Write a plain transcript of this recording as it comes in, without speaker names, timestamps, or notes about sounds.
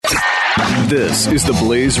This is the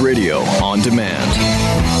Blaze Radio on demand.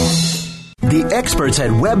 The experts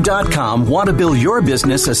at Web.com want to build your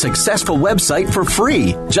business a successful website for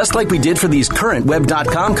free, just like we did for these current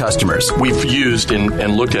Web.com customers. We've used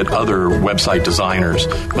and looked at other website designers,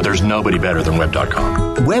 but there's nobody better than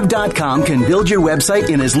Web.com. Web.com can build your website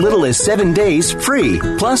in as little as 7 days free.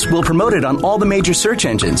 Plus, we'll promote it on all the major search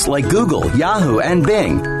engines like Google, Yahoo, and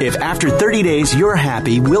Bing. If after 30 days you're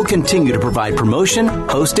happy, we'll continue to provide promotion,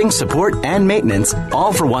 hosting, support, and maintenance,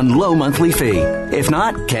 all for one low monthly fee. If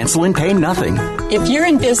not, cancel and pay nothing. If you're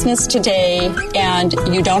in business today and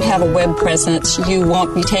you don't have a web presence, you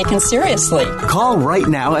won't be taken seriously. Call right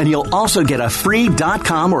now and you'll also get a free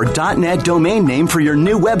 .com or .net domain name for your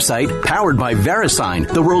new website powered by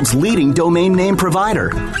VeriSign, the world's leading domain name provider.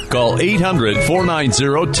 Call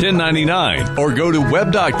 800-490-1099 or go to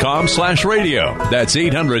web.com/radio. That's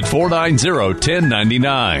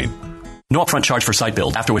 800-490-1099. No upfront charge for site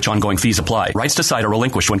build, after which ongoing fees apply. Rights to site are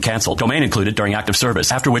relinquished when canceled. Domain included during active service,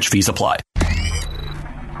 after which fees apply.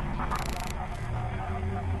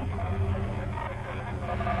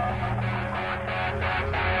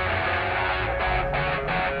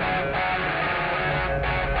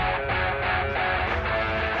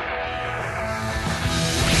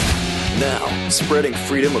 Now, spreading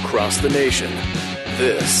freedom across the nation.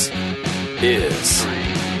 This is 3,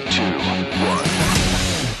 2, 1.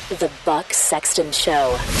 The Buck Sexton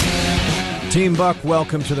Show. Team Buck,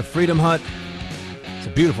 welcome to the Freedom Hut. It's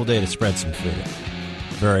a beautiful day to spread some freedom.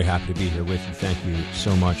 Very happy to be here with you. Thank you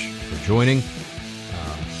so much for joining.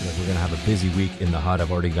 We're going to have a busy week in the hut.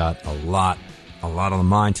 I've already got a lot on the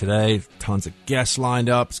mind today. Tons of guests lined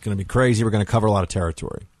up. It's going to be crazy. We're going to cover a lot of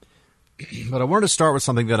territory. But I wanted to start with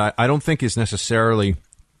something that I don't think is necessarily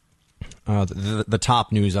the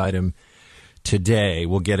top news item today.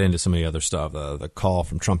 We'll get into some of the other stuff, the call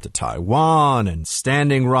from Trump to Taiwan and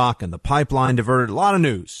Standing Rock and the pipeline diverted. A lot of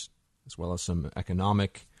news, as well as some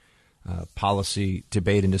economic policy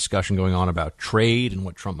debate and discussion going on about trade and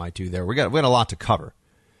what Trump might do there. We got a lot to cover,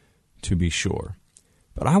 to be sure.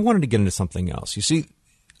 But I wanted to get into something else. You see,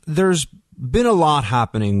 there's been a lot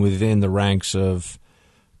happening within the ranks of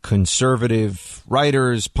conservative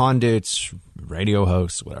writers, pundits, radio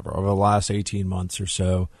hosts, whatever, over the last 18 months or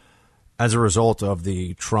so, as a result of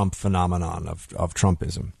the Trump phenomenon of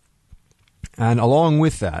Trumpism. And along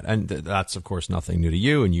with that, and that's, of course, nothing new to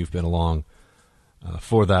you, and you've been along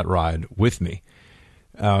for that ride with me.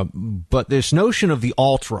 But this notion of the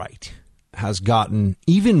alt-right has gotten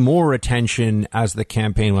even more attention as the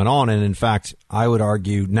campaign went on. And in fact, I would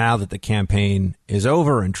argue now that the campaign is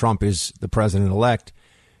over and Trump is the president-elect,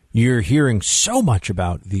 you're hearing so much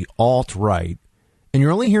about the alt-right, and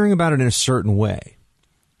you're only hearing about it in a certain way.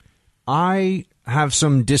 I have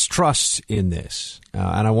some distrust in this,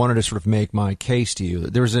 and I wanted to sort of make my case to you.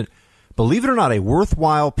 There's believe it or not, a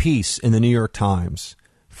worthwhile piece in the New York Times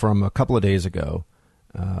from a couple of days ago,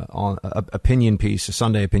 on a opinion piece, a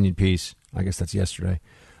Sunday opinion piece, I guess that's yesterday,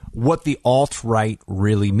 what the alt-right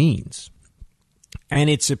really means. And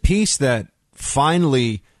it's a piece that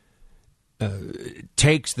finally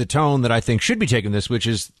takes the tone that I think should be taken this, which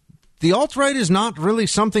is the alt-right is not really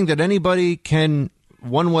something that anybody can,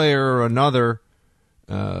 one way or another,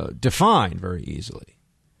 define very easily.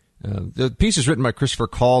 The piece is written by Christopher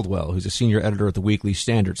Caldwell, who's a senior editor at the Weekly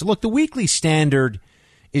Standard. So, look, the Weekly Standard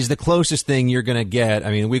is the closest thing you're going to get, I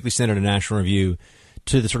mean, the Weekly Standard and National Review,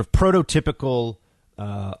 to the sort of prototypical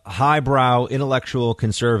highbrow intellectual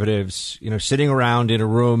conservatives, sitting around in a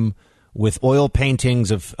room with oil paintings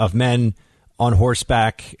of men on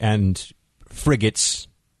horseback and frigates,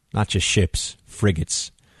 not just ships,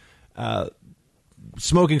 frigates,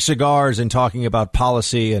 smoking cigars and talking about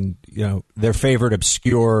policy and, their favorite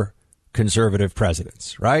obscure conservative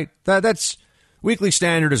presidents, right? That's Weekly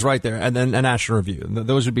Standard is right there. And then a National Review.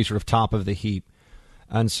 Those would be sort of top of the heap.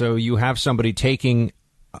 And so you have somebody taking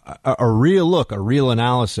a real look, a real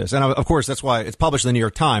analysis. And of course, that's why it's published in the New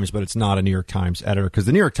York Times, but it's not a New York Times editor, because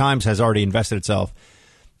the New York Times has already invested itself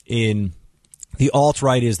in the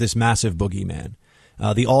alt-right is this massive boogeyman.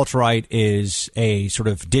 The alt-right is a sort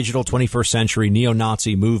of digital 21st century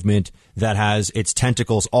neo-Nazi movement that has its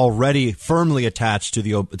tentacles already firmly attached to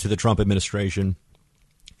the Trump administration,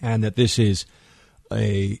 and that this is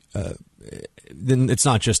then it's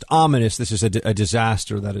not just ominous. This is a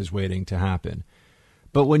disaster that is waiting to happen.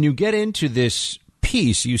 But when you get into this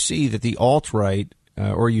piece, you see that the alt-right,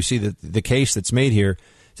 or you see that the case that's made here,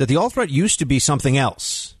 is that the alt-right used to be something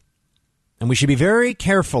else. And we should be very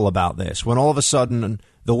careful about this when all of a sudden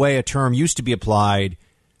the way a term used to be applied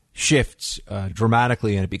shifts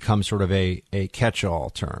dramatically and it becomes sort of a catch-all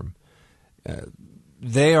term.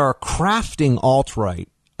 They are crafting alt-right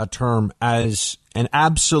a term as an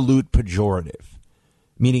absolute pejorative,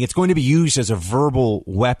 meaning it's going to be used as a verbal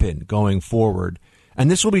weapon going forward. And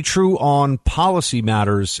this will be true on policy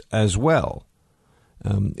matters as well.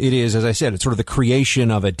 It is, as I said, it's sort of the creation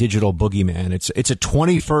of a digital boogeyman. It's a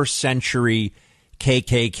 21st century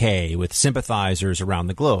KKK with sympathizers around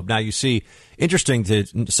the globe. Now, you see, interesting to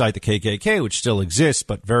cite the KKK, which still exists,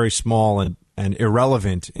 but very small and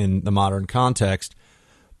irrelevant in the modern context,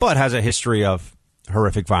 but has a history of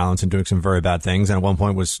horrific violence and doing some very bad things, and at one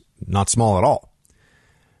point was not small at all.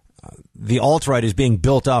 The alt-right is being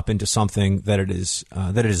built up into something that it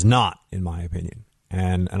is not, in my opinion.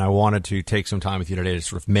 And I wanted to take some time with you today to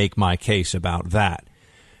sort of make my case about that.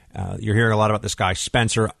 You're hearing a lot about this guy,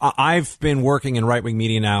 Spencer. I've been working in right-wing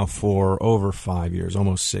media now for over 5 years,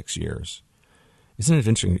 almost 6 years. Isn't it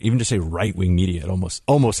interesting? Even to say right-wing media, it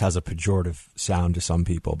almost has a pejorative sound to some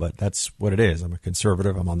people, but that's what it is. I'm a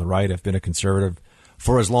conservative. I'm on the right. I've been a conservative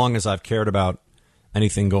for as long as I've cared about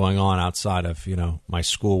anything going on outside of, my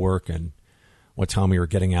schoolwork and what time we were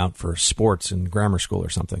getting out for sports in grammar school or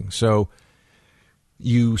something. So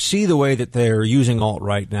you see the way that they're using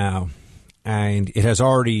alt-right now, and it has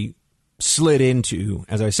already slid into,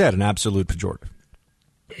 as I said, an absolute pejorative.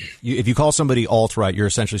 If you call somebody alt-right, you're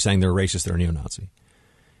essentially saying they're racist, they're a neo-Nazi.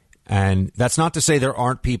 And that's not to say there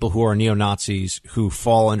aren't people who are neo-Nazis who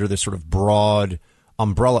fall under this sort of broad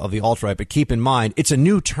umbrella of the alt-right, but keep in mind, it's a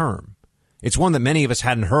new term. It's one that many of us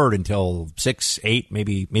hadn't heard until 6, 8,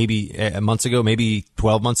 maybe months ago, maybe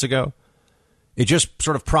 12 months ago. It just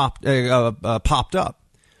sort of popped up.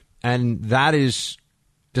 And that is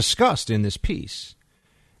discussed in this piece.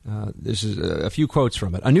 This is a few quotes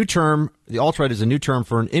from it. A new term, the alt-right is a new term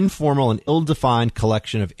for an informal and ill-defined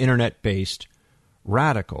collection of internet-based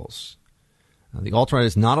radicals. The alt-right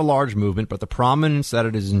is not a large movement, but the prominence that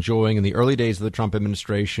it is enjoying in the early days of the Trump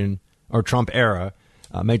administration or Trump era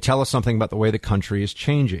may tell us something about the way the country is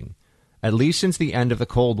changing. At least since the end of the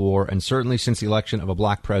Cold War, and certainly since the election of a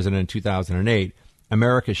black president in 2008,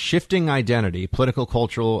 America's shifting identity, political,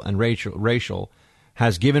 cultural, and racial,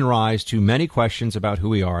 has given rise to many questions about who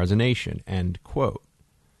we are as a nation, end quote.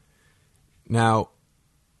 Now,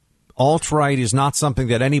 alt-right is not something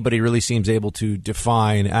that anybody really seems able to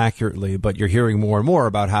define accurately, but you're hearing more and more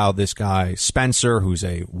about how this guy, Spencer, who's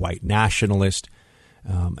a white nationalist,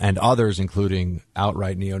 and others, including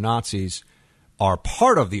outright neo-Nazis, are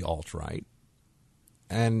part of the alt-right.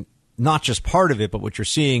 And not just part of it, but what you're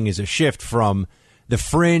seeing is a shift from the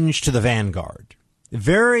fringe to the vanguard.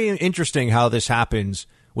 Very interesting how this happens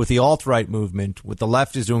with the alt-right movement, what the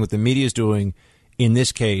left is doing, what the media is doing in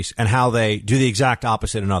this case, and how they do the exact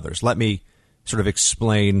opposite in others. Let me sort of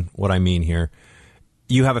explain what I mean here.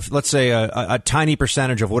 You have, let's say, a tiny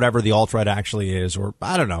percentage of whatever the alt-right actually is, or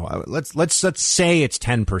I don't know. Let's say it's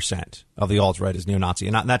 10% of the alt-right is neo-Nazi,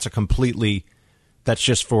 and that's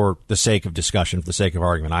just for the sake of discussion, for the sake of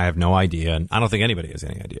argument. I have no idea, and I don't think anybody has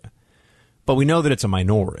any idea. But we know that it's a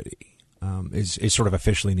minority, is sort of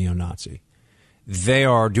officially neo-Nazi. They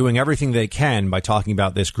are doing everything they can by talking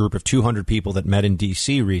about this group of 200 people that met in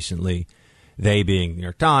D.C. recently, they being New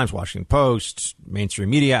York Times, Washington Post, mainstream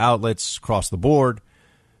media outlets across the board,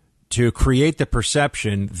 to create the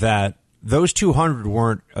perception that those 200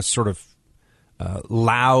 weren't a sort of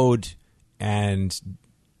loud and,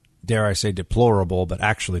 dare I say, deplorable, but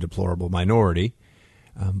actually deplorable minority,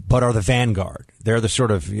 but are the vanguard. They're the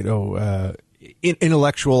sort of,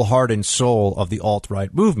 intellectual heart and soul of the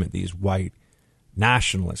alt-right movement, these white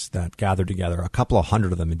nationalists that gathered together, a couple of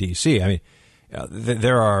hundred of them in D.C. I mean,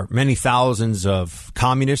 there are many thousands of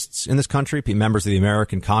communists in this country, members of the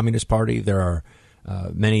American Communist Party. There are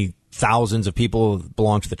many thousands of people who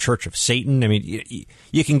belong to the Church of Satan. I mean,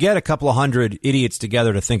 you can get a couple of hundred idiots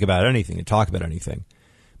together to think about anything, to talk about anything.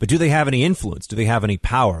 But do they have any influence? Do they have any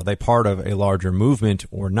power? Are they part of a larger movement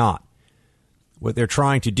or not? What they're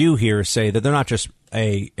trying to do here is say that they're not just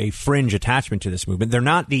a fringe attachment to this movement. They're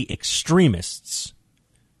not the extremists.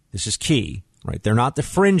 This is key, right? They're not the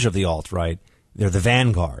fringe of the alt-right. They're the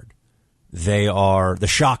vanguard. They are the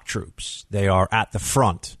shock troops. They are at the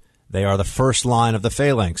front. They are the first line of the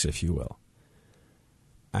phalanx, if you will.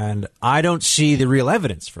 And I don't see the real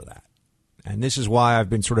evidence for that. And this is why I've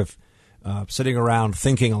been sort of sitting around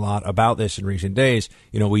thinking a lot about this in recent days.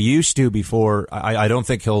 We used to before. I don't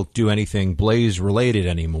think he'll do anything Blaze-related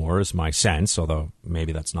anymore, is my sense, although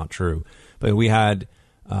maybe that's not true. But we had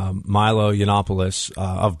Milo Yiannopoulos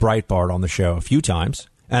of Breitbart on the show a few times,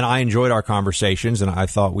 and I enjoyed our conversations, and I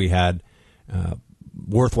thought we had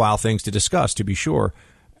worthwhile things to discuss, to be sure.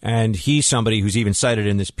 And he's somebody who's even cited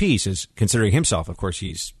in this piece as considering himself, of course,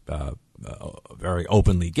 he's very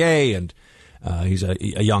openly gay and He's a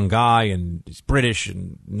young guy, and he's British,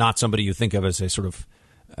 and not somebody you think of as a sort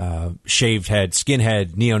of shaved head,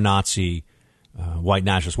 skinhead, neo-Nazi, white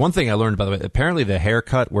nationalist. One thing I learned, by the way, apparently the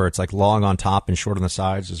haircut where it's like long on top and short on the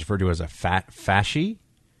sides is referred to as a fasci.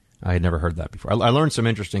 I had never heard that before. I learned some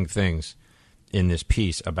interesting things in this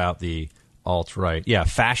piece about the alt-right. Yeah,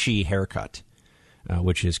 fasci haircut,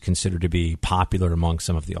 which is considered to be popular among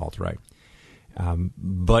some of the alt-right.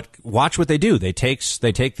 But watch what they do. They take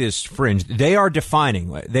this fringe. They are defining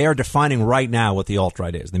right now what the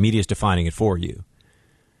alt-right is. The media is defining it for you.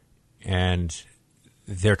 And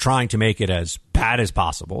they're trying to make it as bad as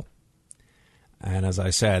possible. And as I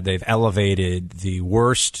said, they've elevated the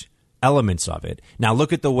worst elements of it. Now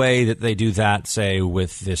look at the way that they do that, say,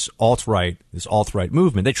 with this alt-right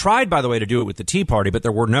movement. They tried, by the way, to do it with the Tea Party, but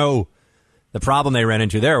the problem they ran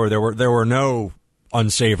into there were no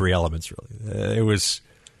unsavory elements, really. It was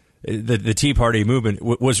the Tea Party movement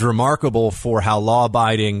was remarkable for how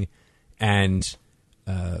law-abiding and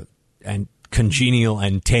congenial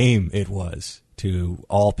and tame it was to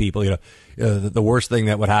all people. The worst thing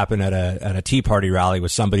that would happen at a Tea Party rally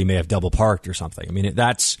was somebody may have double parked or something. I mean,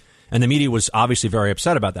 and the media was obviously very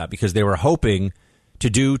upset about that because they were hoping to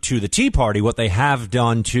do to the Tea Party what they have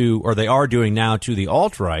done or they are doing now to the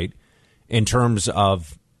alt-right in terms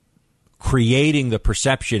of creating the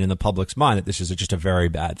perception in the public's mind that this is just a very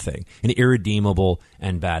bad thing, an irredeemable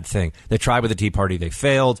and bad thing. They tried with the Tea Party. They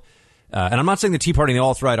failed. And I'm not saying the Tea Party and the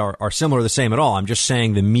alt-right are similar or the same at all. I'm just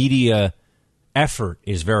saying the media effort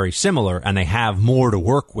is very similar, and they have more to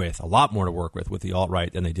work with, a lot more to work with the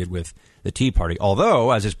alt-right than they did with the Tea Party.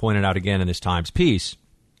 Although, as is pointed out again in this Times piece,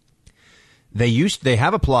 they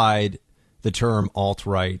have applied the term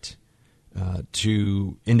alt-right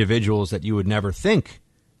to individuals that you would never think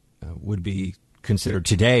would be considered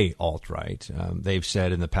today alt-right. They've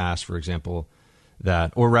said in the past, for example,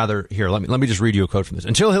 that, or rather, here, let me just read you a quote from this.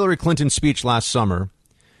 Until Hillary Clinton's speech last summer,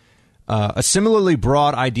 a similarly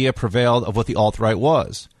broad idea prevailed of what the alt-right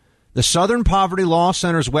was. The Southern Poverty Law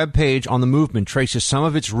Center's webpage on the movement traces some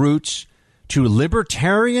of its roots to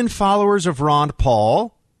libertarian followers of Ron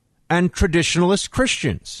Paul and traditionalist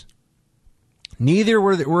Christians. Neither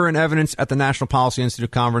were in evidence at the National Policy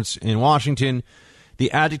Institute conference in Washington.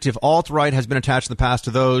 The adjective alt-right has been attached in the past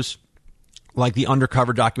to those like the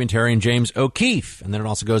undercover documentarian James O'Keefe. And then it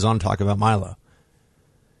also goes on to talk about Milo.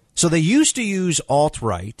 So they used to use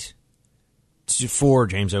alt-right for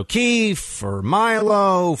James O'Keefe, for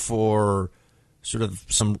Milo, for sort of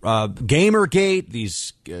some Gamergate,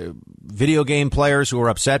 these video game players who were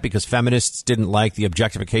upset because feminists didn't like the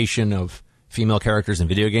objectification of female characters in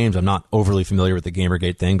video games. I'm not overly familiar with the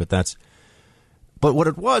Gamergate thing, but what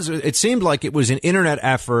it was, it seemed like it was an internet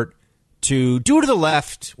effort to do to the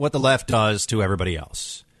left what the left does to everybody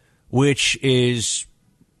else, which is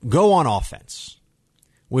go on offense,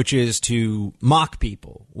 which is to mock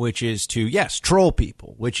people, which is to, yes, troll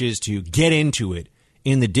people, which is to get into it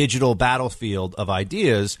in the digital battlefield of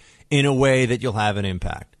ideas in a way that you'll have an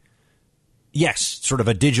impact. Yes, sort of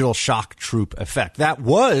a digital shock troop effect. That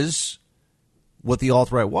was what the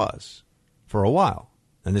alt-right was for a while.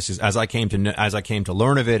 And this is as I came to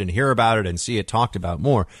learn of it and hear about it and see it talked about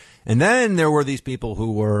more. And then there were these people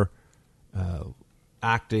who were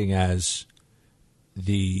acting as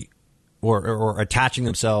or attaching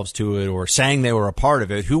themselves to it or saying they were a part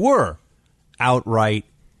of it, who were outright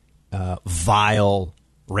vile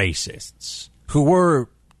racists, who were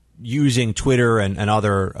using Twitter and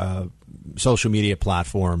other social media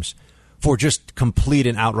platforms for just complete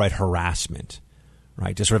and outright harassment,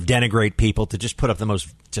 right? To sort of denigrate people, to just put up the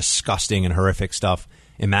most disgusting and horrific stuff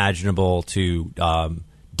imaginable, to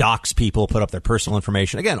dox people, put up their personal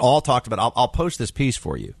information. Again, all talked about. I'll post this piece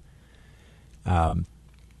for you.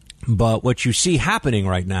 But what you see happening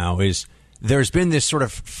right now is there's been this sort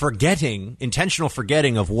of intentional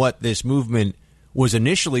forgetting of what this movement was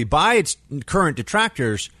initially by its current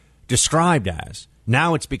detractors described as.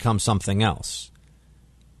 Now it's become something else.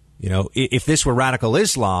 You know, if this were radical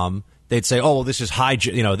Islam, they'd say, oh, well, this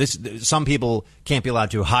is some people can't be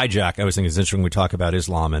allowed to hijack. I always think it's interesting when we talk about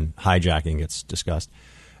Islam and hijacking gets discussed.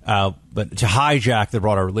 But to hijack the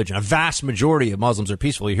broader religion, a vast majority of Muslims are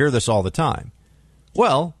peaceful. You hear this all the time.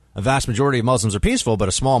 Well, a vast majority of Muslims are peaceful, but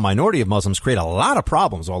a small minority of Muslims create a lot of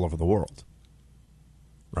problems all over the world.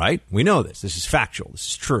 Right? We know this. This is factual. This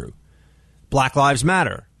is true. Black Lives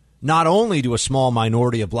Matter. Not only do a small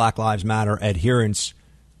minority of Black Lives Matter adherents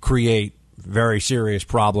create very serious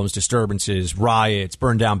problems, disturbances, riots,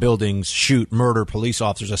 burn down buildings, shoot, murder police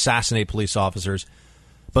officers, assassinate police officers,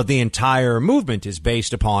 but the entire movement is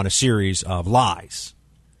based upon a series of lies.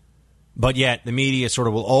 But yet the media sort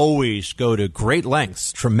of will always go to great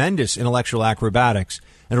lengths, tremendous intellectual acrobatics,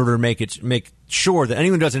 in order to make sure that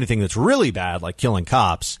anyone who does anything that's really bad, like killing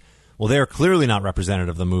cops, well, they're clearly not representative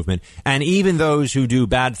of the movement. And even those who do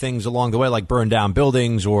bad things along the way, like burn down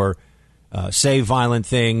buildings or say violent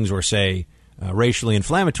things or say racially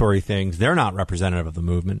inflammatory things, they're not representative of the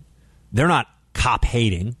movement. They're not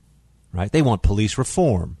cop-hating, right? They want police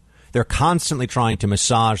reform. They're constantly trying to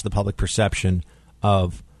massage the public perception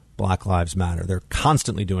of Black Lives Matter. They're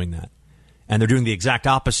constantly doing that. And they're doing the exact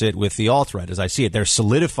opposite with the alt-right, as I see it. They're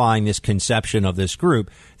solidifying this conception of this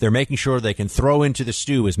group. They're making sure they can throw into the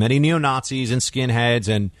stew as many neo-Nazis and skinheads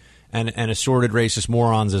and assorted racist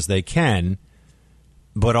morons as they can.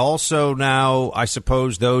 But also now, I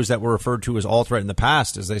suppose, those that were referred to as alt-right in the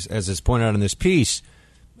past, as is pointed out in this piece,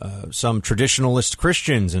 some traditionalist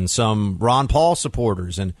Christians and some Ron Paul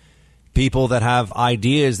supporters and people that have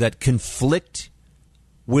ideas that conflict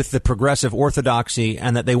with the progressive orthodoxy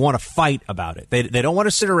and that they want to fight about it. They don't want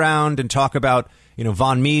to sit around and talk about,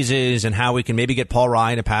 von Mises and how we can maybe get Paul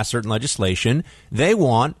Ryan to pass certain legislation. They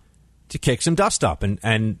want to kick some dust up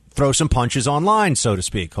and throw some punches online, so to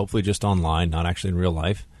speak. Hopefully just online, not actually in real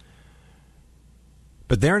life.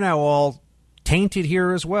 But they're now all tainted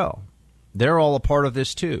here as well. They're all a part of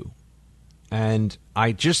this too. And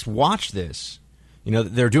I just watched this.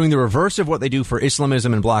 They're doing the reverse of what they do for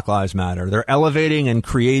Islamism and Black Lives Matter. They're elevating and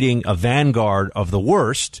creating a vanguard of the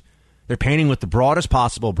worst. They're painting with the broadest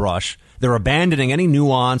possible brush. They're abandoning any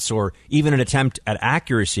nuance or even an attempt at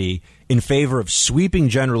accuracy in favor of sweeping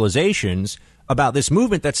generalizations about this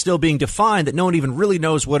movement that's still being defined, that no one even really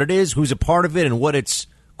knows what it is, who's a part of it, and what its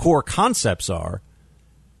core concepts are.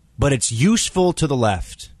 But it's useful to the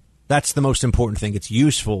left. That's the most important thing. It's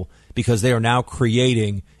useful because they are now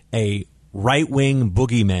creating a right-wing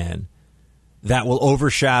boogeyman that will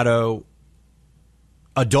overshadow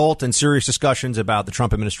adult and serious discussions about the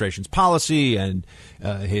Trump administration's policy and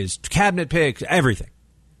his cabinet picks, everything.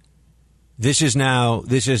 This is now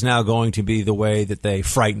going to be the way that they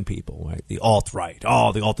frighten people, right? The alt-right,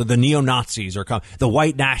 the neo-Nazis are coming, the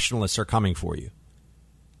white nationalists are coming for you.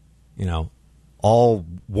 All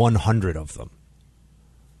 100 of them.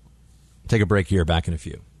 Take a break here, back in a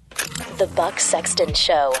few. The Buck Sexton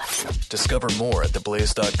Show. Discover more at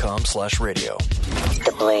theblaze.com/radio.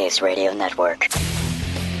 The Blaze Radio Network.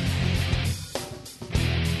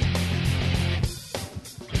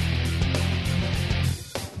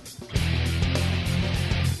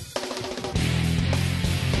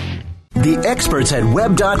 The experts at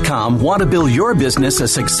Web.com want to build your business a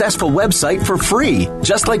successful website for free,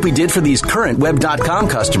 just like we did for these current Web.com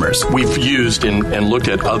customers. We've used and looked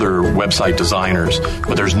at other website designers,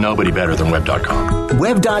 but there's nobody better than Web.com.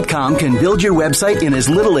 Web.com can build your website in as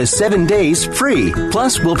little as 7 days free.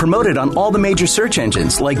 Plus, we'll promote it on all the major search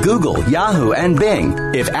engines like Google, Yahoo, and Bing.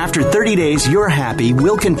 If after 30 days you're happy,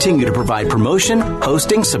 we'll continue to provide promotion,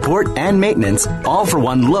 hosting, support, and maintenance, all for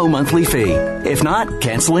one low monthly fee. If not,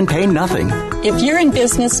 cancel and pay nothing. If you're in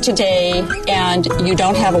business today and you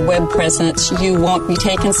don't have a web presence, you won't be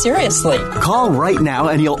taken seriously. Call right now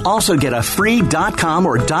and you'll also get a free .com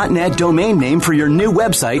or .net domain name for your new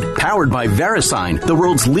website, powered by VeriSign, the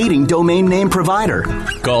world's leading domain name provider.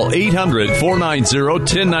 Call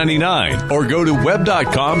 800-490-1099 or go to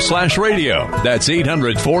web.com/radio. That's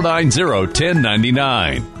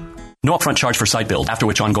 800-490-1099. No upfront charge for site build, after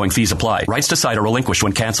which ongoing fees apply. Rights to site are relinquished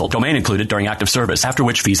when canceled. Domain included during active service, after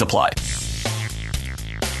which fees apply.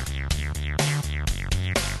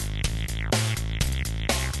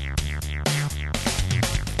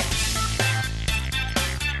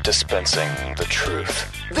 Dispensing the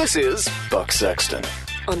truth. This is Buck Sexton.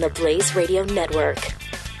 On the Blaze Radio Network.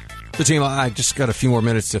 The team, I just got a few more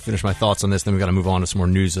minutes to finish my thoughts on this. Then we've got to move on to some more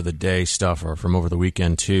news of the day stuff or from over the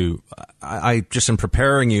weekend, too. I just am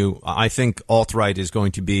preparing you. I think alt-right is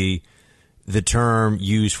going to be the term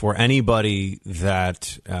used for anybody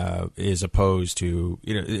that is opposed to,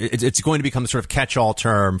 it's going to become the sort of catch-all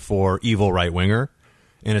term for evil right-winger.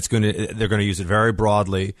 And they're going to use it very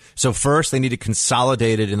broadly. So first, they need to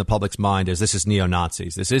consolidate it in the public's mind as this is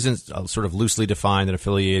neo-Nazis. This isn't a sort of loosely defined and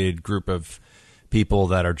affiliated group of people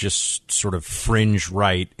that are just sort of fringe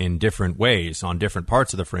right in different ways on different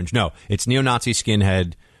parts of the fringe. No, it's neo-Nazi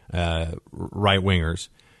skinhead right-wingers.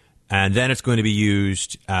 And then it's going to be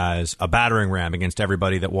used as a battering ram against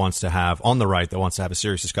everybody that wants to have, on the right, that wants to have a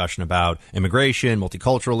serious discussion about immigration,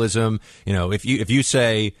 multiculturalism. If you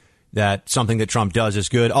say that something that Trump does is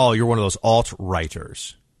good, oh, you're one of those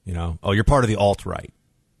alt-righters. Oh, you're part of the alt-right.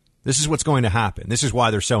 This is what's going to happen. This is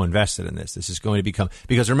why they're so invested in this. This is going to become,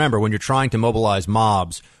 because remember, when you're trying to mobilize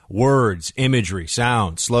mobs, words, imagery,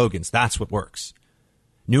 sound, slogans, that's what works.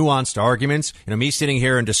 nuanced arguments. Me sitting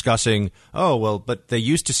here and discussing, oh, well, but they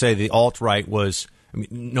used to say the alt-right was,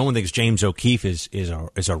 no one thinks James O'Keefe is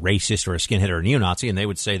a racist or a skinhead or a neo-Nazi, and they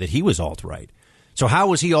would say that he was alt-right. So how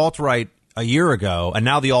was he alt-right a year ago, and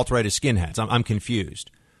now the alt-right is skinheads? I'm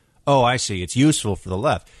confused. Oh, I see. It's useful for the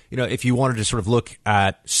left. If you wanted to sort of look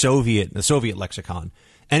at the Soviet lexicon,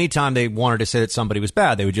 anytime they wanted to say that somebody was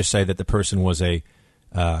bad, they would just say that the person was a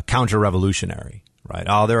counter-revolutionary, right?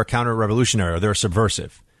 Oh, they're a counter-revolutionary, or they're a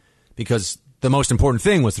subversive, because the most important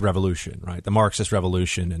thing was the revolution, right? The Marxist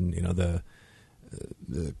revolution, and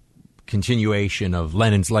the continuation of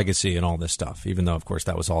Lenin's legacy and all this stuff. Even though, of course,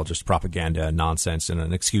 that was all just propaganda and nonsense and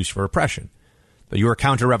an excuse for oppression. But you were a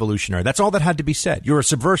counter-revolutionary. That's all that had to be said. You're a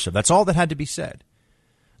subversive. That's all that had to be said.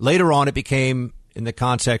 Later on, it became, in the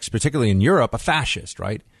context, particularly in Europe, a fascist,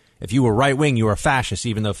 right? If you were right-wing, you were a fascist,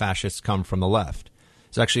 even though fascists come from the left.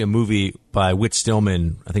 It's actually a movie by Whit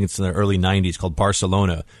Stillman, I think it's in the early 90s, called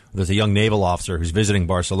Barcelona. There's a young naval officer who's visiting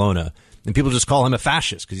Barcelona, and people just call him a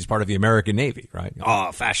fascist because he's part of the American Navy, right?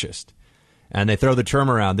 Oh, fascist. And they throw the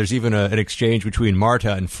term around. There's even an exchange between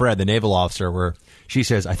Marta and Fred, the naval officer, where she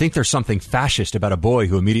says, I think there's something fascist about a boy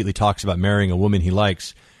who immediately talks about marrying a woman he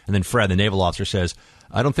likes. And then Fred, the naval officer, says,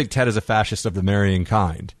 I don't think Ted is a fascist of the marrying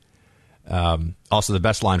kind. Also, the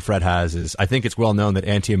best line Fred has is, I think it's well known that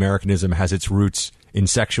anti-Americanism has its roots in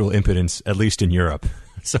sexual impotence, at least in Europe.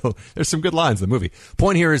 So there's some good lines in the movie.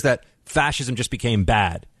 Point here is that fascism just became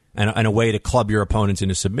bad and a way to club your opponents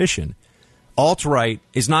into submission. Alt-right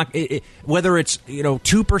is not, whether it's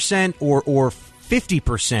 2% or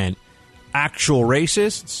 50% actual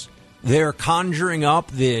racists, they're conjuring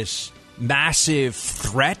up this massive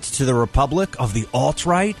threat to the republic of the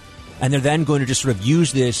alt-right, and they're then going to just sort of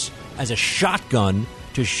use this as a shotgun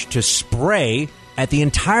to spray at the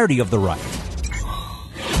entirety of the right.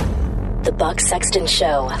 The Buck Sexton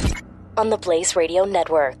Show on the Blaze Radio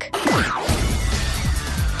Network.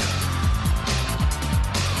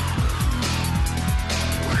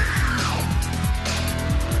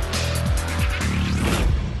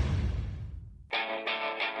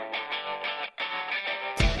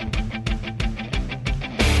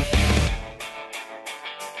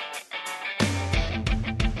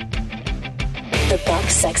 The Buck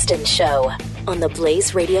Sexton Show on the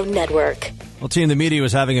Blaze Radio Network. Well, team, the media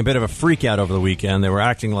was having a bit of a freak out over the weekend. They were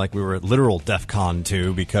acting like we were at literal DEFCON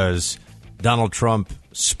 2 because Donald Trump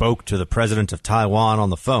spoke to the president of Taiwan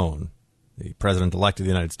on the phone. The president-elect of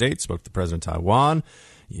the United States spoke to the president of Taiwan.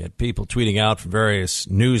 You had people tweeting out from various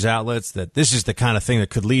news outlets that this is the kind of thing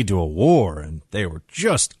that could lead to a war, and they were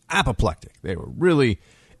just apoplectic. They were really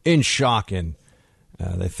in shock, and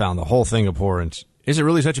they found the whole thing abhorrent. Is it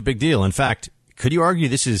really such a big deal? In fact, could you argue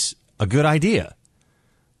this is a good idea?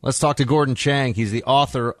 Let's talk to Gordon Chang. He's the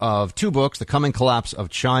author of two books, The Coming Collapse of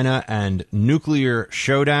China and Nuclear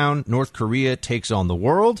Showdown, North Korea Takes on the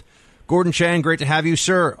World. Gordon Chang, great to have you,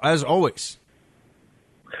 sir, as always.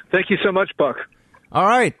 Thank you so much, Buck. All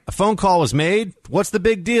right. A phone call was made. What's the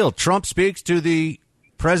big deal? Trump speaks to the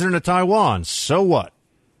president of Taiwan. So what?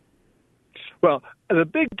 Well, the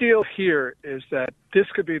big deal here is that this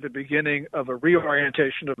could be the beginning of a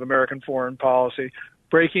reorientation of American foreign policy,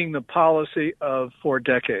 breaking the policy of 4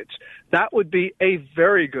 decades. That would be a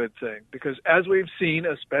very good thing because as we've seen,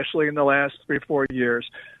 especially in the last 3-4 years,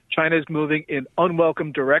 China is moving in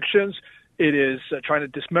unwelcome directions. It is trying to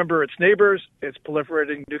dismember its neighbors. It's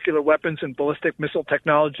proliferating nuclear weapons and ballistic missile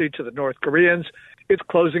technology to the North Koreans. It's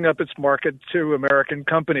closing up its market to American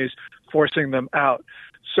companies, forcing them out.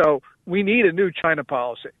 So we need a new China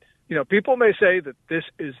policy. People may say that this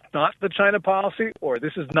is not the China policy or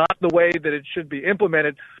this is not the way that it should be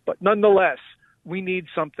implemented, but nonetheless, we need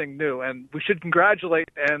something new. And we should congratulate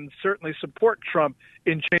and certainly support Trump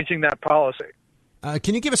in changing that policy.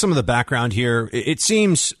 Can you give us some of the background here? It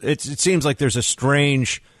seems like there's a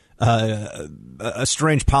strange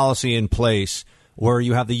policy in place where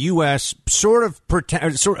you have the U.S. sort of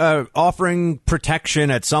offering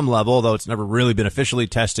protection at some level, though it's never really been officially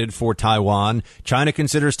tested for Taiwan. China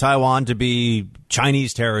considers Taiwan to be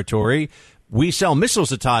Chinese territory. We sell missiles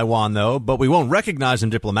to Taiwan, though, but we won't recognize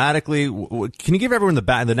them diplomatically. Can you give everyone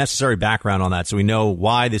the necessary background on that so we know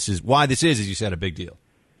why this is, as you said, a big deal?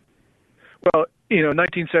 Well,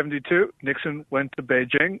 1972, Nixon went to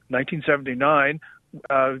Beijing. 1979,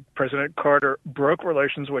 President Carter broke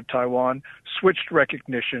relations with Taiwan, switched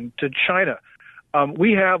recognition to China.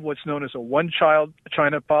 We have what's known as a one-child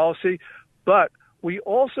China policy, but we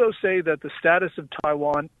also say that the status of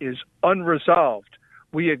Taiwan is unresolved.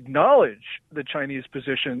 We acknowledge the Chinese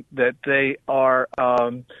position that they are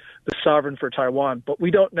the sovereign for Taiwan, but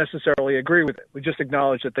we don't necessarily agree with it. We just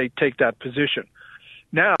acknowledge that they take that position.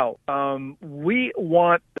 Now, we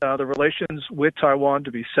want the relations with Taiwan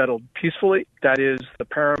to be settled peacefully. That is the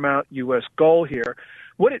paramount U.S. goal here.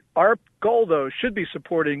 Our goal, though, should be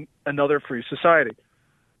supporting another free society.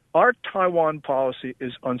 Our Taiwan policy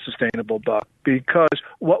is unsustainable, Buck, because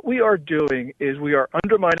what we are doing is we are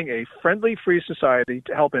undermining a friendly free society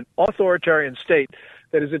to help an authoritarian state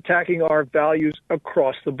that is attacking our values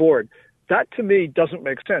across the board. That, to me, doesn't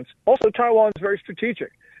make sense. Also, Taiwan is very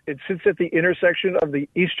strategic. It sits at the intersection of the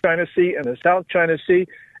East China Sea and the South China Sea,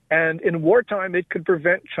 and in wartime, it could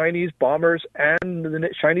prevent Chinese bombers and the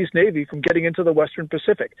Chinese Navy from getting into the Western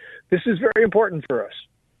Pacific. This is very important for us.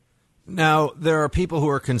 Now, there are people who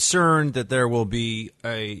are concerned that there will be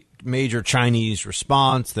a major Chinese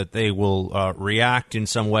response, that they will react in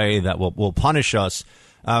some way that will punish us.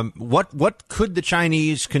 What could the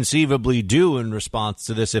Chinese conceivably do in response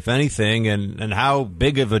to this, if anything, and how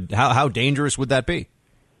big of how dangerous would that be?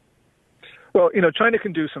 Well, China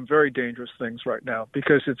can do some very dangerous things right now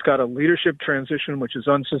because it's got a leadership transition which is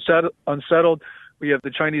unsettled. We have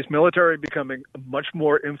the Chinese military becoming much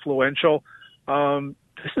more influential.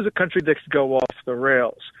 This is a country that could go off the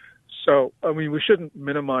rails. So, we shouldn't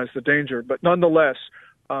minimize the danger. But nonetheless,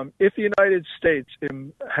 if the United States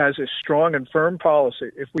has a strong and firm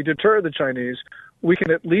policy, if we deter the Chinese, we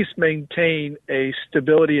can at least maintain a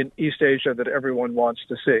stability in East Asia that everyone wants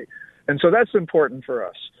to see. And so that's important for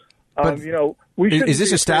us. Is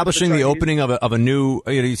this establishing the opening of a new?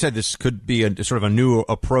 You said this could be a sort of a new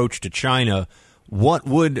approach to China. What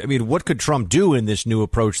could Trump do in this new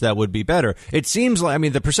approach that would be better? It seems like,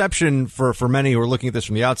 the perception for many who are looking at this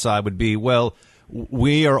from the outside would be, well,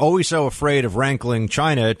 we are always so afraid of rankling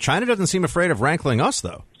China. China doesn't seem afraid of rankling us,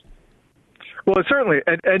 though. Well, certainly.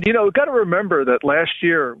 And we've got to remember that last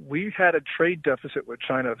year we had a trade deficit with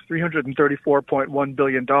China of $334.1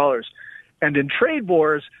 billion. And in trade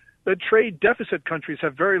wars, the trade deficit countries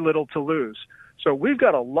have very little to lose. So we've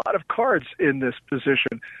got a lot of cards in this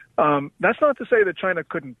position. That's not to say that China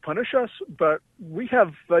couldn't punish us, but we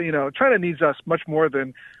have, China needs us much more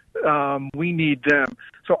than we need them.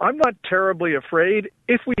 So I'm not terribly afraid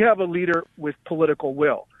if we have a leader with political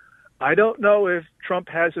will. I don't know if Trump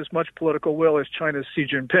has as much political will as China's Xi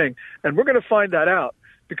Jinping, and we're going to find that out.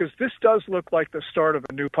 Because this does look like the start of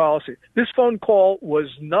a new policy. This phone call was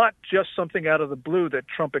not just something out of the blue that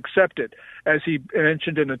Trump accepted, as he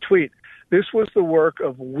mentioned in a tweet. This was the work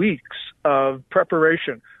of weeks of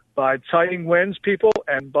preparation by Tsai Ing-wen's people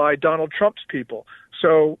and by Donald Trump's people.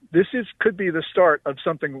 So this could be the start of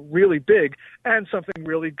something really big and something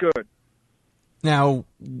really good. Now,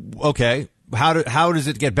 okay, how does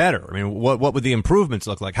it get better? What would the improvements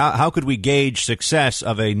look like? How could we gauge success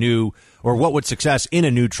of a new, or what would success in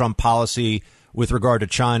a new Trump policy with regard to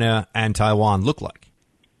China and Taiwan look like?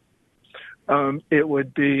 It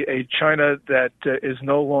would be a China that is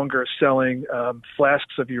no longer selling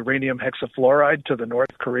flasks of uranium hexafluoride to the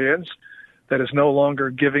North Koreans, that is no longer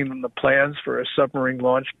giving them the plans for a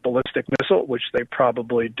submarine-launched ballistic missile, which they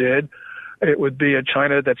probably did. It would be a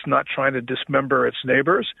China that's not trying to dismember its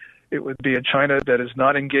neighbors. It would be a China that is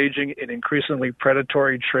not engaging in increasingly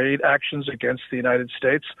predatory trade actions against the United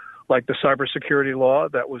States, like the cybersecurity law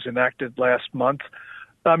that was enacted last month.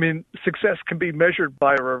 Success can be measured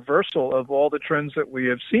by a reversal of all the trends that we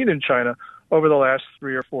have seen in China over the last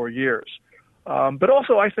 3 or 4 years. But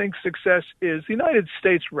also, I think success is the United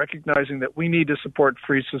States recognizing that we need to support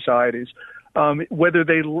free societies, whether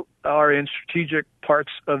they are in strategic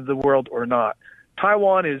parts of the world or not.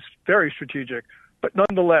 Taiwan is very strategic, but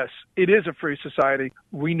nonetheless, it is a free society.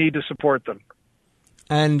 We need to support them.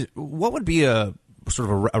 And what would be a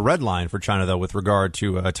sort of a red line for China, though, with regard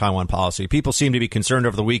to Taiwan policy? People seem to be concerned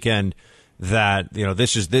over the weekend that,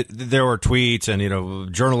 there were tweets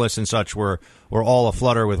and, journalists and such were all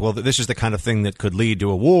aflutter with, well, this is the kind of thing that could lead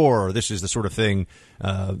to a war, or this is the sort of thing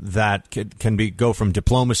that can go from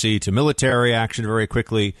diplomacy to military action very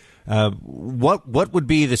quickly. What would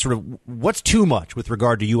be the sort of, what's too much with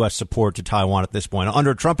regard to U.S. support to Taiwan at this point?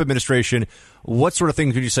 Under Trump administration, what sort of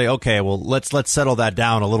things would you say, okay, well, let's settle that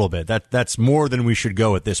down a little bit? That's more than we should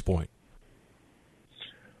go at this point.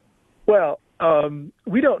 Well,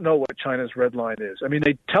 we don't know what China's red line is.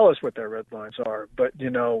 They tell us what their red lines are, but,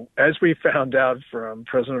 as we found out from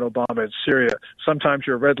President Obama in Syria, sometimes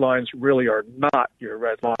your red lines really are not your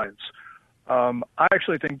red lines. I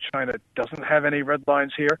actually think China doesn't have any red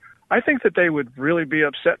lines here. I think that they would really be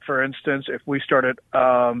upset, for instance, if we started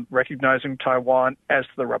recognizing Taiwan as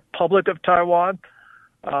the Republic of Taiwan.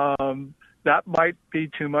 That might be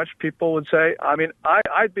too much, people would say.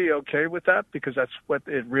 I'd be okay with that because that's what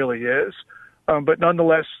it really is. But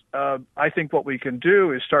nonetheless, I think what we can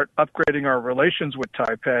do is start upgrading our relations with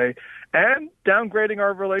Taipei and downgrading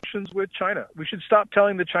our relations with China. We should stop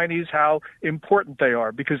telling the Chinese how important they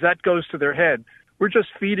are, because that goes to their head. We're just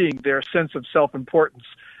feeding their sense of self-importance,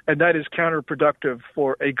 and that is counterproductive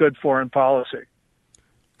for a good foreign policy.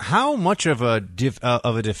 How much of a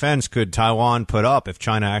defense could Taiwan put up if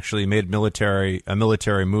China actually made a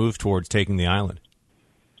military move towards taking the island?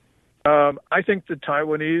 I think the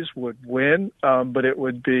Taiwanese would win, but it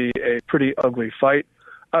would be a pretty ugly fight.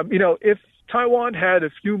 If Taiwan had a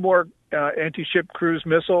few more anti-ship cruise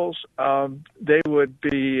missiles, they would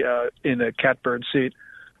be in a catbird seat.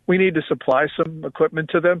 We need to supply some equipment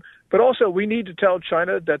to them, but also we need to tell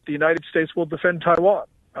China that the United States will defend Taiwan.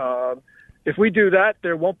 If we do that,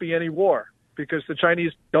 there won't be any war, because the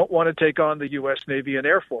Chinese don't want to take on the U.S. Navy and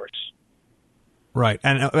Air Force. Right.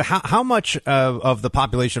 And how much of the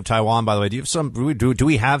population of Taiwan, by the way, do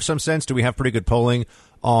we have some sense? Do we have pretty good polling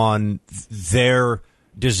on their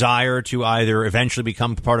desire to either eventually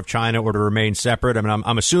become part of China or to remain separate? I mean,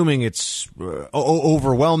 I'm assuming it's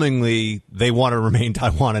overwhelmingly they want to remain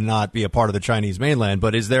Taiwan and not be a part of the Chinese mainland.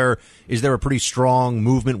 But is there a pretty strong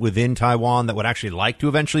movement within Taiwan that would actually like to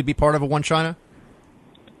eventually be part of a one China?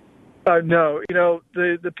 No.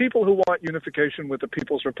 The people who want unification with the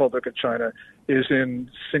People's Republic of China is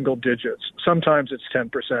in single digits. Sometimes it's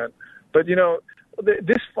 10%. But,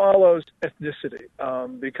 this follows ethnicity,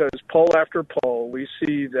 because poll after poll, we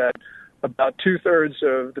see that about 2/3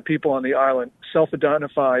 of the people on the island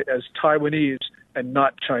self-identify as Taiwanese and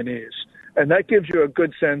not Chinese. And that gives you a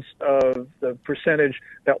good sense of the percentage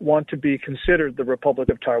that want to be considered the Republic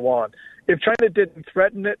of Taiwan. If China didn't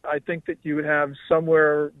threaten it, I think that you would have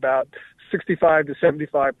somewhere about 65 to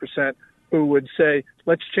 75% who would say,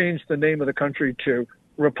 let's change the name of the country to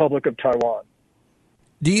Republic of Taiwan.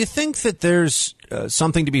 Do you think that there's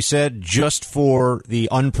something to be said just for the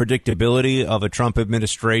unpredictability of a Trump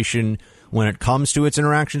administration when it comes to its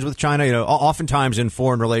interactions with China? Oftentimes in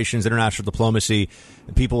foreign relations, international diplomacy,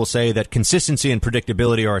 people will say that consistency and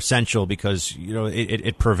predictability are essential because,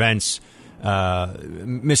 it prevents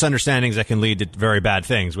misunderstandings that can lead to very bad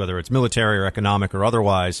things, whether it's military or economic or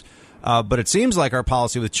otherwise. But it seems like our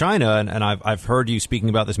policy with China, and I've heard you speaking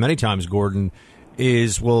about this many times, Gordon,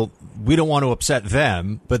 is, well, we don't want to upset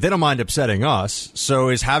them, but they don't mind upsetting us. So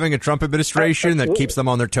is having a Trump administration that keeps them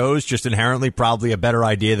on their toes just inherently probably a better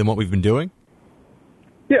idea than what we've been doing?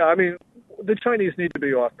 Yeah, I mean, the Chinese need to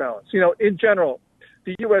be off balance. In general,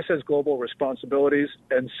 the U.S. has global responsibilities,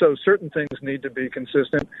 and so certain things need to be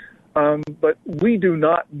consistent. But we do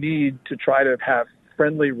not need to try to have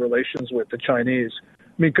friendly relations with the Chinese.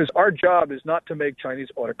 Because our job is not to make Chinese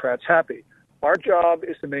autocrats happy. Our job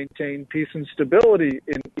is to maintain peace and stability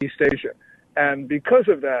in East Asia. And because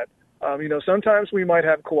of that, sometimes we might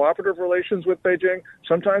have cooperative relations with Beijing.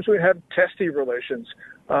 Sometimes we have testy relations.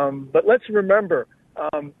 But let's remember,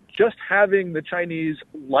 just having the Chinese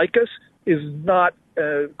like us is not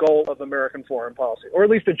a goal of American foreign policy, or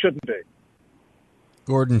at least it shouldn't be.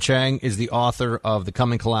 Gordon Chang is the author of The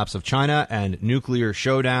Coming Collapse of China and Nuclear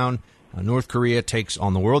Showdown. North Korea Takes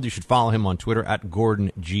on the World. You should follow him on Twitter at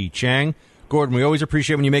Gordon G. Chang. Gordon, we always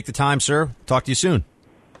appreciate when you make the time, sir. Talk to you soon.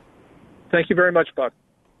 Thank you very much, Buck.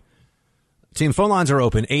 Team, phone lines are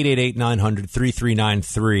open,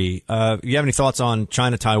 888-900-3393. You have any thoughts on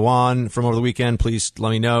China-Taiwan from over the weekend, please let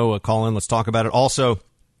me know. Call in. Let's talk about it. Also,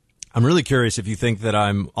 I'm really curious if you think that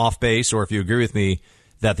I'm off base or if you agree with me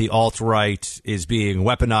that the alt-right is being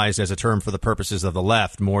weaponized as a term for the purposes of the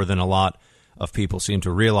left more than a lot of people seem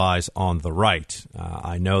to realize on the right.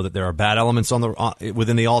 I know that there are bad elements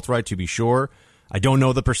within the alt-right, to be sure. I don't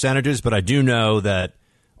know the percentages, but I do know that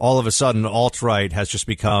all of a sudden alt-right has just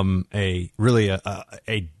become a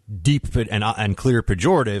deep and clear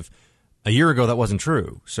pejorative. A year ago, that wasn't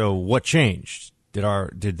true. So what changed?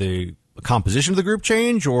 Did the composition of the group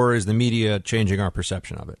change, or is the media changing our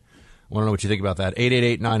perception of it? I want to know what you think about that.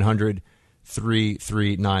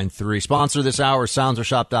 888-900-3393. Sponsor this hour,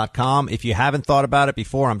 SilencerShop.com. If you haven't thought about it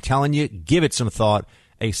before, I'm telling you, give it some thought.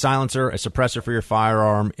 A silencer, a suppressor for your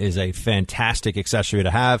firearm is a fantastic accessory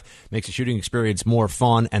to have. Makes the shooting experience more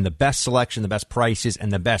fun, and the best selection, the best prices,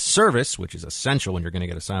 and the best service, which is essential when you're going to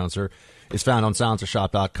get a silencer, is found on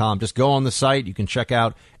SilencerShop.com. Just go on the site. You can check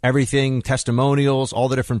out everything, testimonials, all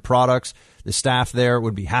the different products. The staff there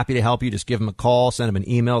would be happy to help you. Just give them a call, send them an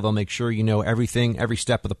email. They'll make sure you know everything, every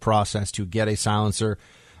step of the process to get a silencer.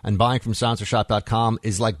 And buying from SilencerShop.com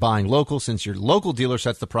is like buying local, since your local dealer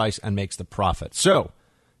sets the price and makes the profit. So,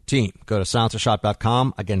 team, go to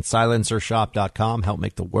SilencerShop.com. Again, SilencerShop.com. Help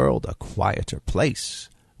make the world a quieter place.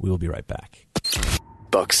 We will be right back.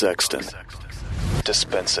 Buck Sexton.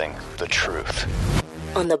 dispensing the truth.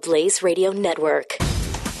 On the Blaze Radio Network.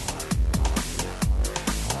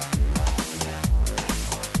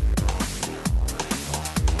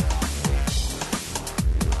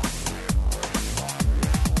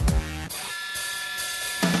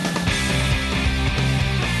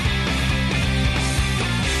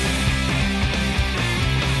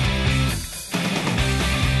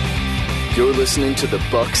 You're listening to the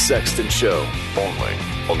Buck Sexton Show, Only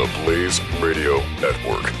on the Blaze Radio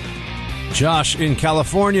Network. Josh in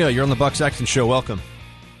California, you're on the Buck Sexton Show. Welcome.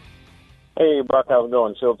 Hey, Buck, how's it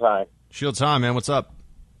going? Shields High. Shields High, man. What's up?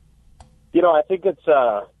 I think it's,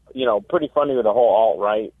 pretty funny with the whole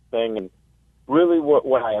alt-right thing. And really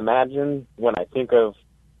what I imagine when I think of,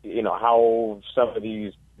 how some of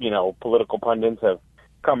these, political pundits have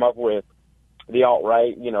come up with the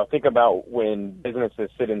alt-right, think about when businesses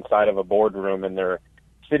sit inside of a boardroom and they're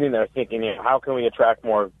sitting there thinking, how can we attract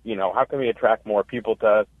more people to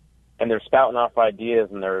us? And they're spouting off ideas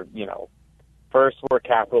and they're, first we're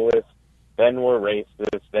capitalists, then we're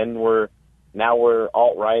racist, now we're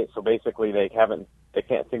alt-right. So basically they can't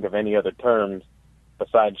think of any other terms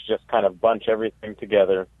besides just kind of bunch everything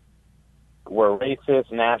together. We're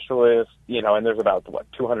racist, nationalists, and there's about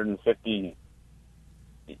 250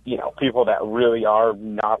 people that really are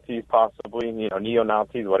Nazis, possibly,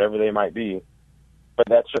 neo-Nazis, whatever they might be. But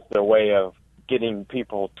that's just their way of getting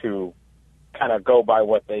people to kind of go by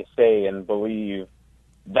what they say and believe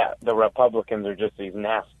that the Republicans are just these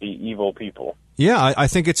nasty, evil people. Yeah, I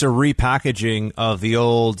think it's a repackaging of the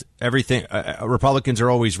old everything. Republicans are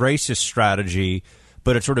always racist strategy,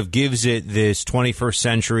 but it sort of gives it this 21st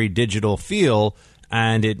century digital feel,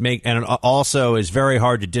 and it also is very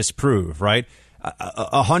hard to disprove, right?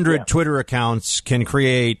 100 Twitter accounts can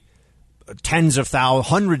create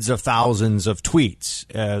hundreds of thousands of tweets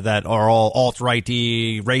that are all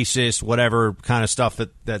alt-righty, racist, whatever kind of stuff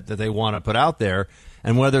that they want to put out there.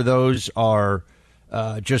 And whether those are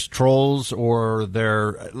just trolls or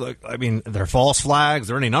they're false flags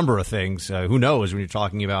or any number of things, who knows when you're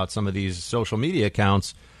talking about some of these social media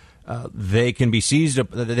accounts. They can be seized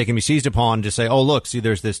upon to say, oh, look, see,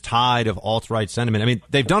 there's this tide of alt-right sentiment. I mean,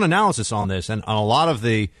 they've done analysis on this, and on a lot of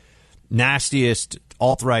the nastiest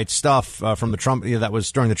alt-right stuff from the Trump that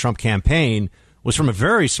was during the Trump campaign was from a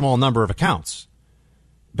very small number of accounts.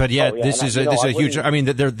 But yet, this is a huge. I mean,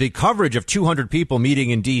 the coverage of 200 people meeting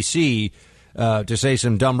in D.C. To say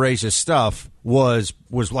some dumb racist stuff was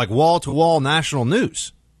like wall-to-wall national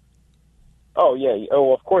news. Oh, yeah.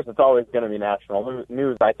 Oh, of course, it's always going to be national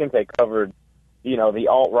news. I think they covered, the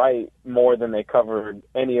alt-right more than they covered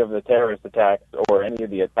any of the terrorist attacks or any of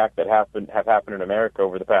the attacks that have happened in America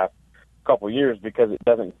over the past couple of years, because it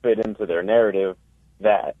doesn't fit into their narrative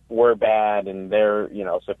that we're bad and they're,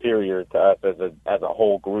 superior to us as a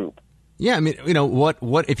whole group. Yeah, I mean,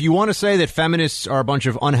 what if you want to say that feminists are a bunch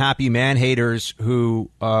of unhappy man-haters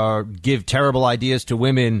who give terrible ideas to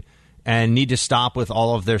women and need to stop with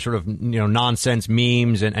all of their sort of nonsense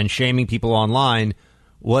memes and shaming people online,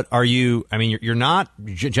 what are you? I mean, you're not,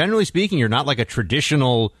 generally speaking, you're not like a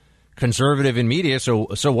traditional conservative in media. So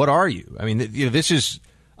what are you? I mean, this is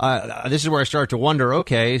where I start to wonder.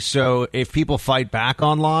 Okay, so if people fight back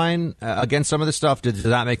online against some of this stuff, does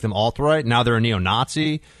that make them alt-right? Now they're a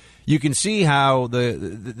neo-Nazi. You can see how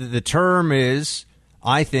the term is,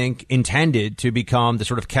 I think, intended to become the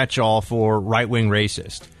sort of catch-all for right-wing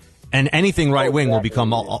racist. And anything right-wing will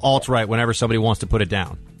become alt-right whenever somebody wants to put it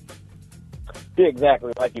down. Yeah,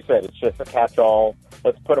 exactly. Like you said, it's just a catch-all.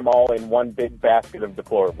 Let's put them all in one big basket of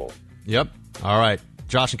deplorables. Yep. All right.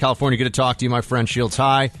 Josh in California, good to talk to you, my friend. Shields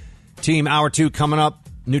High. Team Hour 2 coming up.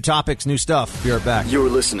 New topics, new stuff. Be right back. You're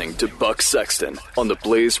listening to Buck Sexton on the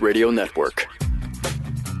Blaze Radio Network.